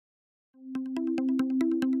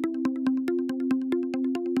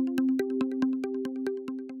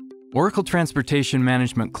Oracle Transportation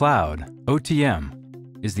Management Cloud,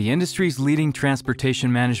 OTM, is the industry's leading transportation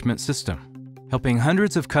management system, helping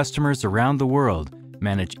hundreds of customers around the world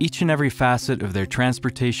manage each and every facet of their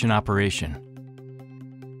transportation operation.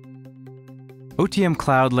 OTM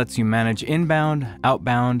Cloud lets you manage inbound,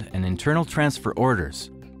 outbound, and internal transfer orders,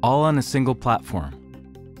 all on a single platform.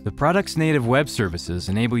 The product's native web services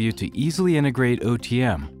enable you to easily integrate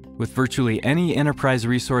OTM with virtually any enterprise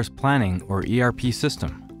resource planning or ERP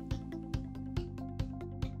system.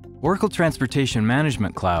 Oracle Transportation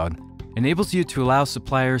Management Cloud enables you to allow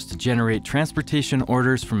suppliers to generate transportation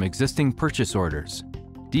orders from existing purchase orders,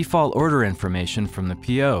 default order information from the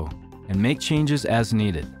PO, and make changes as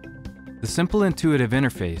needed. The simple intuitive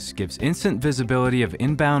interface gives instant visibility of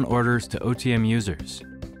inbound orders to OTM users.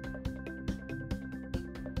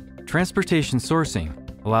 Transportation sourcing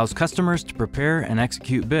allows customers to prepare and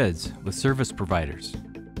execute bids with service providers.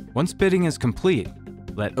 Once bidding is complete,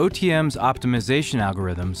 let OTM's optimization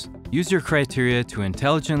algorithms use your criteria to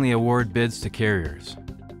intelligently award bids to carriers.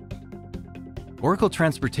 Oracle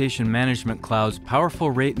Transportation Management Cloud's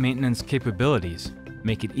powerful rate maintenance capabilities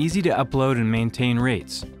make it easy to upload and maintain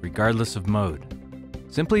rates, regardless of mode.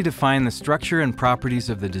 Simply define the structure and properties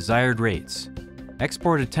of the desired rates,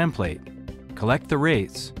 export a template, collect the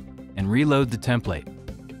rates, and reload the template.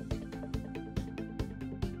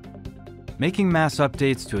 Making mass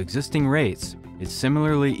updates to existing rates is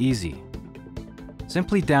similarly easy.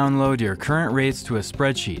 Simply download your current rates to a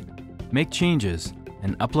spreadsheet, make changes,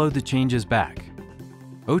 and upload the changes back.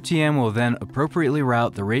 OTM will then appropriately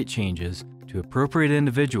route the rate changes to appropriate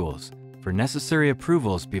individuals for necessary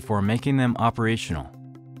approvals before making them operational.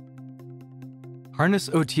 Harness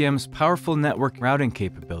OTM's powerful network routing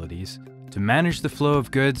capabilities to manage the flow of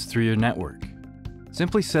goods through your network.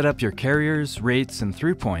 Simply set up your carriers, rates, and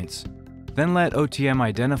through points, then let OTM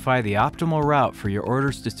identify the optimal route for your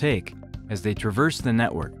orders to take as they traverse the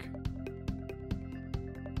network.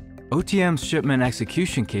 OTM's shipment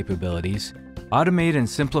execution capabilities automate and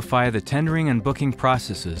simplify the tendering and booking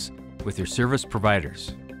processes with your service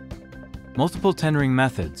providers. Multiple tendering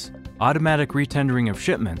methods, automatic retendering of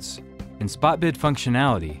shipments, and spot bid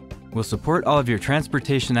functionality will support all of your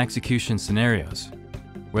transportation execution scenarios,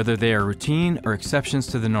 whether they are routine or exceptions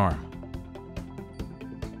to the norm.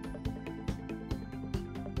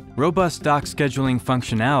 Robust dock scheduling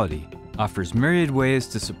functionality offers myriad ways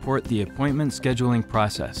to support the appointment scheduling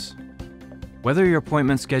process. Whether your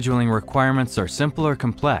appointment scheduling requirements are simple or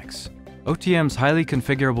complex, OTM's highly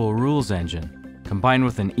configurable rules engine, combined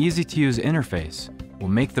with an easy-to-use interface, will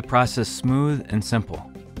make the process smooth and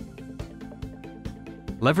simple.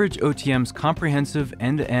 Leverage OTM's comprehensive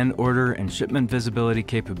end-to-end order and shipment visibility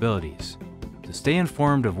capabilities to stay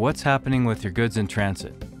informed of what's happening with your goods in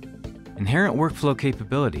transit. Inherent workflow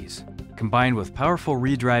capabilities, combined with powerful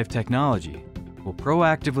redrive technology, will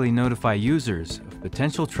proactively notify users of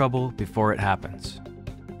potential trouble before it happens.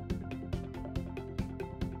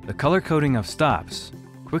 The color coding of stops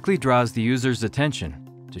quickly draws the user's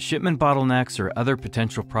attention to shipment bottlenecks or other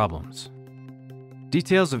potential problems.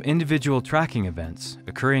 Details of individual tracking events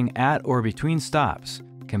occurring at or between stops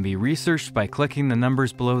can be researched by clicking the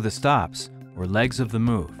numbers below the stops or legs of the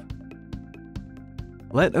move.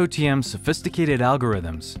 Let OTM's sophisticated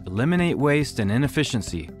algorithms eliminate waste and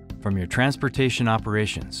inefficiency from your transportation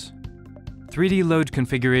operations. 3D load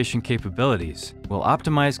configuration capabilities will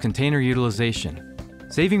optimize container utilization,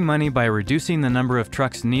 saving money by reducing the number of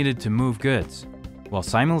trucks needed to move goods, while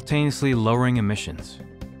simultaneously lowering emissions.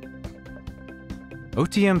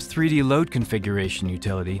 OTM's 3D load configuration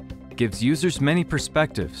utility gives users many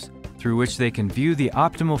perspectives through which they can view the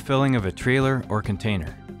optimal filling of a trailer or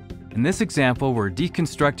container. In this example, we're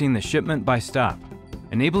deconstructing the shipment by stop,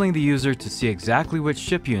 enabling the user to see exactly which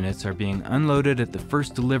ship units are being unloaded at the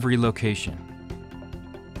first delivery location.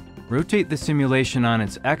 Rotate the simulation on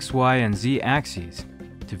its X, Y, and Z axes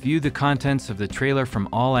to view the contents of the trailer from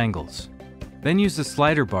all angles. Then use the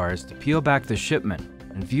slider bars to peel back the shipment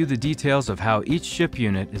and view the details of how each ship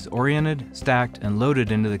unit is oriented, stacked, and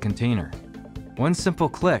loaded into the container. One simple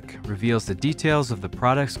click reveals the details of the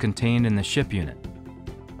products contained in the ship unit.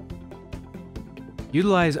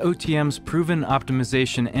 Utilize OTM's proven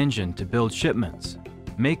optimization engine to build shipments,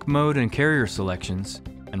 make mode and carrier selections,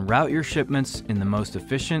 and route your shipments in the most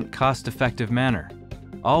efficient, cost-effective manner,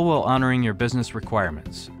 all while honoring your business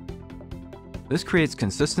requirements. This creates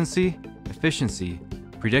consistency, efficiency,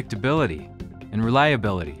 predictability, and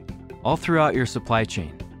reliability, all throughout your supply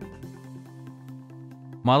chain.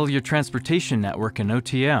 Model your transportation network in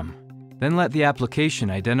OTM, then let the application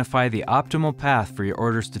identify the optimal path for your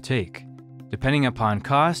orders to take, depending upon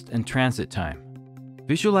cost and transit time.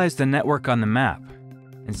 Visualize the network on the map,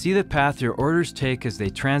 and see the path your orders take as they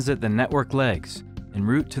transit the network legs en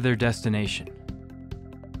route to their destination.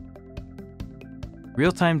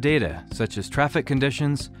 Real-time data, such as traffic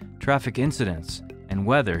conditions, traffic incidents, and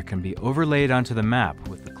weather can be overlaid onto the map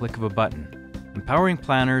with the click of a button, empowering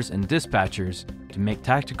planners and dispatchers to make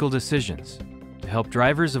tactical decisions to help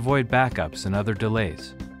drivers avoid backups and other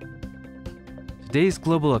delays. Today's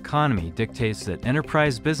global economy dictates that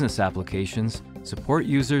enterprise business applications support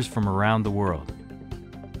users from around the world.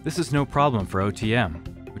 This is no problem for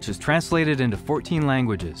OTM, which is translated into 14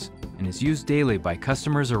 languages and is used daily by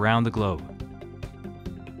customers around the globe.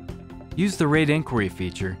 Use the Rate Inquiry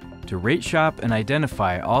feature to rate shop and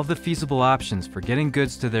identify all the feasible options for getting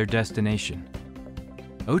goods to their destination.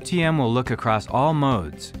 OTM will look across all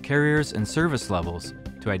modes, carriers, and service levels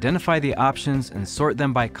to identify the options and sort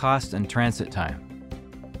them by cost and transit time.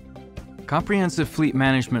 Comprehensive fleet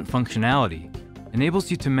management functionality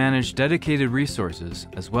enables you to manage dedicated resources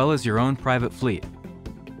as well as your own private fleet.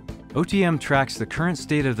 OTM tracks the current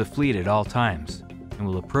state of the fleet at all times and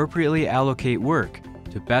will appropriately allocate work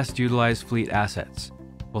to best utilize fleet assets,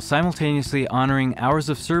 while simultaneously honoring hours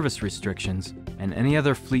of service restrictions and any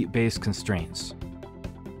other fleet-based constraints.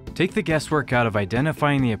 Take the guesswork out of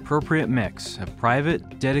identifying the appropriate mix of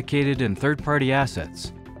private, dedicated, and third-party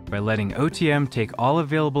assets by letting OTM take all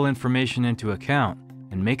available information into account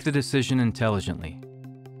and make the decision intelligently.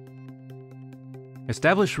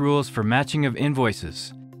 Establish rules for matching of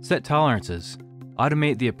invoices, set tolerances,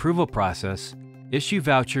 automate the approval process, issue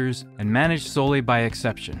vouchers, and manage solely by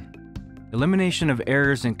exception. Elimination of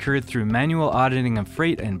errors incurred through manual auditing of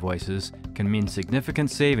freight invoices can mean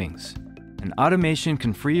significant savings, and automation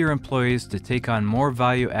can free your employees to take on more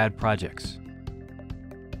value-add projects.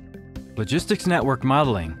 Logistics network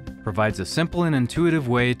modeling provides a simple and intuitive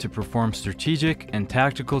way to perform strategic and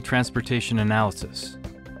tactical transportation analysis.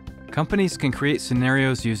 Companies can create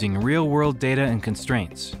scenarios using real-world data and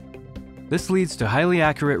constraints. This leads to highly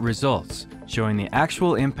accurate results, showing the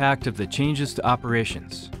actual impact of the changes to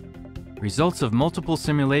operations. Results of multiple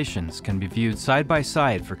simulations can be viewed side by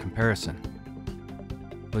side for comparison.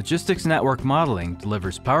 Logistics network modeling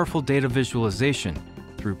delivers powerful data visualization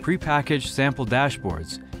through prepackaged sample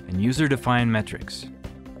dashboards and user-defined metrics.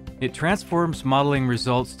 It transforms modeling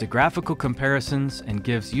results to graphical comparisons and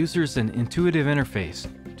gives users an intuitive interface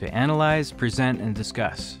to analyze, present, and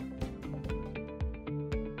discuss.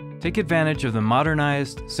 Take advantage of the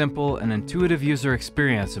modernized, simple, and intuitive user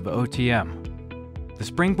experience of OTM. The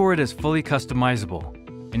Springboard is fully customizable,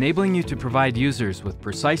 enabling you to provide users with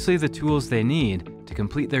precisely the tools they need to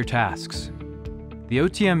complete their tasks. The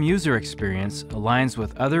OTM user experience aligns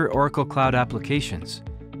with other Oracle Cloud applications,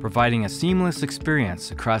 providing a seamless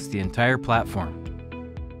experience across the entire platform.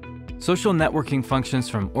 Social networking functions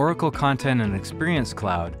from Oracle Content and Experience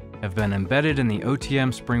Cloud have been embedded in the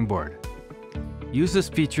OTM Springboard. Use this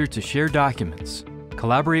feature to share documents,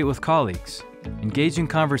 collaborate with colleagues, engage in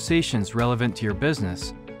conversations relevant to your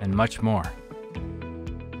business, and much more.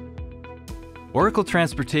 Oracle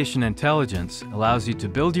Transportation Intelligence allows you to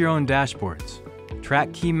build your own dashboards,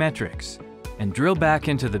 track key metrics, and drill back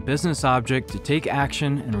into the business object to take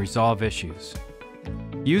action and resolve issues.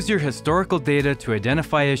 Use your historical data to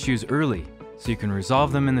identify issues early so you can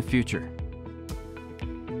resolve them in the future.